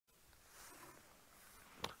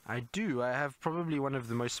I do. I have probably one of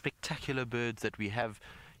the most spectacular birds that we have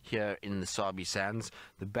here in the Sabi Sands,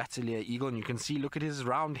 the Bateleur eagle. And you can see, look at his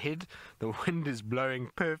round head. The wind is blowing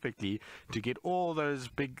perfectly to get all those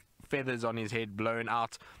big feathers on his head blown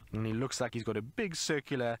out, and he looks like he's got a big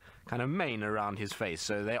circular kind of mane around his face.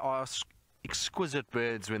 So they are exquisite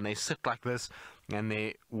birds when they sit like this and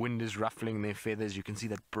their wind is ruffling their feathers. You can see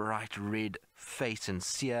that bright red face and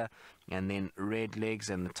cere, and then red legs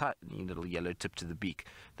and the tiny little yellow tip to the beak.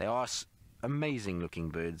 They are amazing looking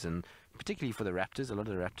birds, and particularly for the raptors. A lot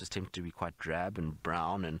of the raptors tend to be quite drab and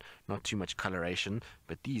brown and not too much coloration,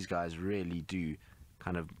 but these guys really do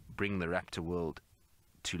kind of bring the raptor world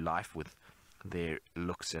to life with their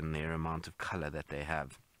looks and their amount of color that they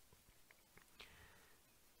have.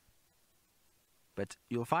 But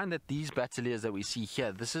you'll find that these Bateleurs that we see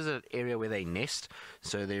here, this is an area where they nest.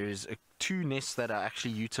 So there is two nests that are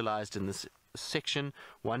actually utilized in this section.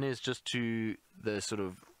 One is just to the sort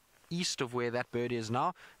of east of where that bird is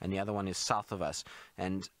now, and the other one is south of us.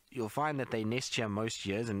 And you'll find that they nest here most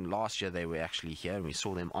years, and last year they were actually here and we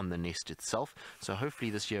saw them on the nest itself. So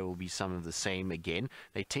hopefully this year will be some of the same again.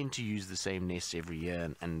 They tend to use the same nests every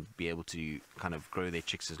year and be able to kind of grow their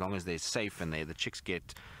chicks. As long as they're safe and the chicks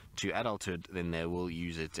get to adulthood, then they will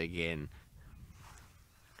use it again.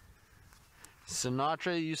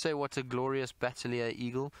 Sinatra, you say, what a glorious Bateleur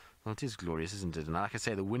eagle. Well, it is glorious, isn't it? And like I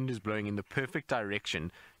say, the wind is blowing in the perfect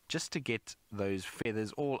direction just to get those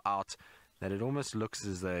feathers all out, that it almost looks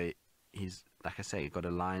as though he's, like I say, got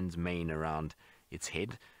a lion's mane around its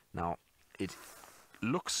head. Now, it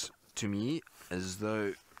looks to me as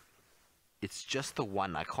though it's just the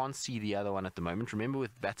one. I can't see the other one at the moment. Remember,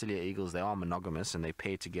 with Bateleur eagles, they are monogamous and they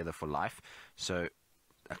pair together for life. So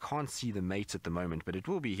I can't see the mate at the moment, but it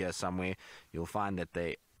will be here somewhere. You'll find that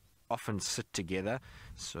they often sit together.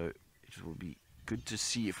 So it will be good to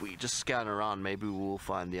see. If we just scan around, maybe we will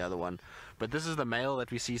find the other one. But this is the male that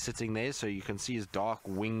we see sitting there. So you can see his dark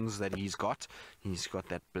wings that he's got. He's got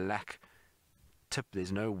that black tip.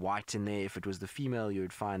 There's no white in there. If it was the female, you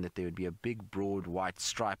would find that there would be a big broad white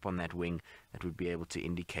stripe on that wing that would be able to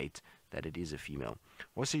indicate that it is a female.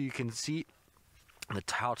 Also, you can see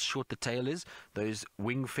how short the tail is. Those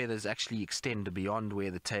wing feathers actually extend beyond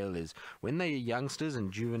where the tail is. When they're youngsters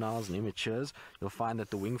and juveniles and immatures, you'll find that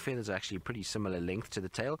the wing feathers are actually pretty similar length to the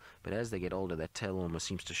tail, but as they get older, that tail almost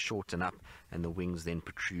seems to shorten up and the wings then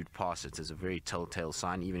protrude past it. It's a very telltale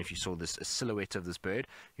sign. Even if you saw this, a silhouette of this bird,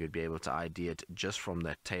 you'd be able to ID it just from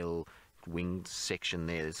that tail winged section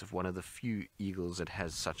there. It's one of the few eagles that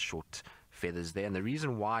has such short feathers there, and the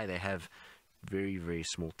reason why they have very, very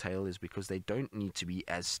small tail is because they don't need to be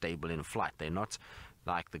as stable in flight. They're not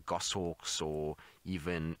like the goshawks or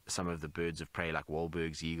even some of the birds of prey like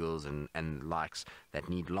Wahlberg's eagles and likes that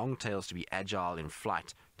need long tails to be agile in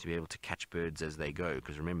flight to be able to catch birds as they go,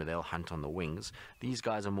 because remember, they'll hunt on the wings. These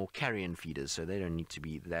guys are more carrion feeders, so they don't need to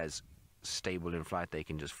be as stable in flight. They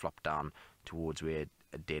can just flop down towards where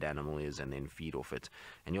a dead animal is and then feed off it.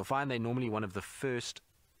 And you'll find they're normally one of the first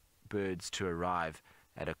birds to arrive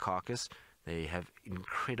at a carcass. They have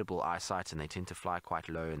incredible eyesight and they tend to fly quite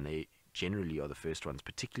low, and they generally are the first ones,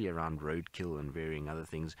 particularly around roadkill and varying other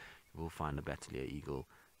things. You will find a Bateleur eagle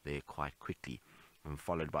there quite quickly, and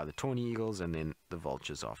followed by the tawny eagles and then the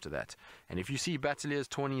vultures after that. And if you see Bateleurs,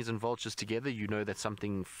 tawnies and vultures together, you know that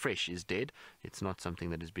something fresh is dead. It's not something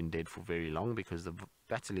that has been dead for very long, because the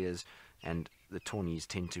Bateleurs and the tawnies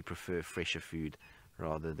tend to prefer fresher food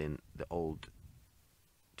rather than the old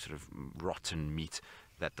sort of rotten meat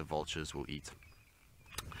that the vultures will eat.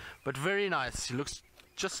 But very nice. He looks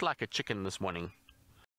just like a chicken this morning.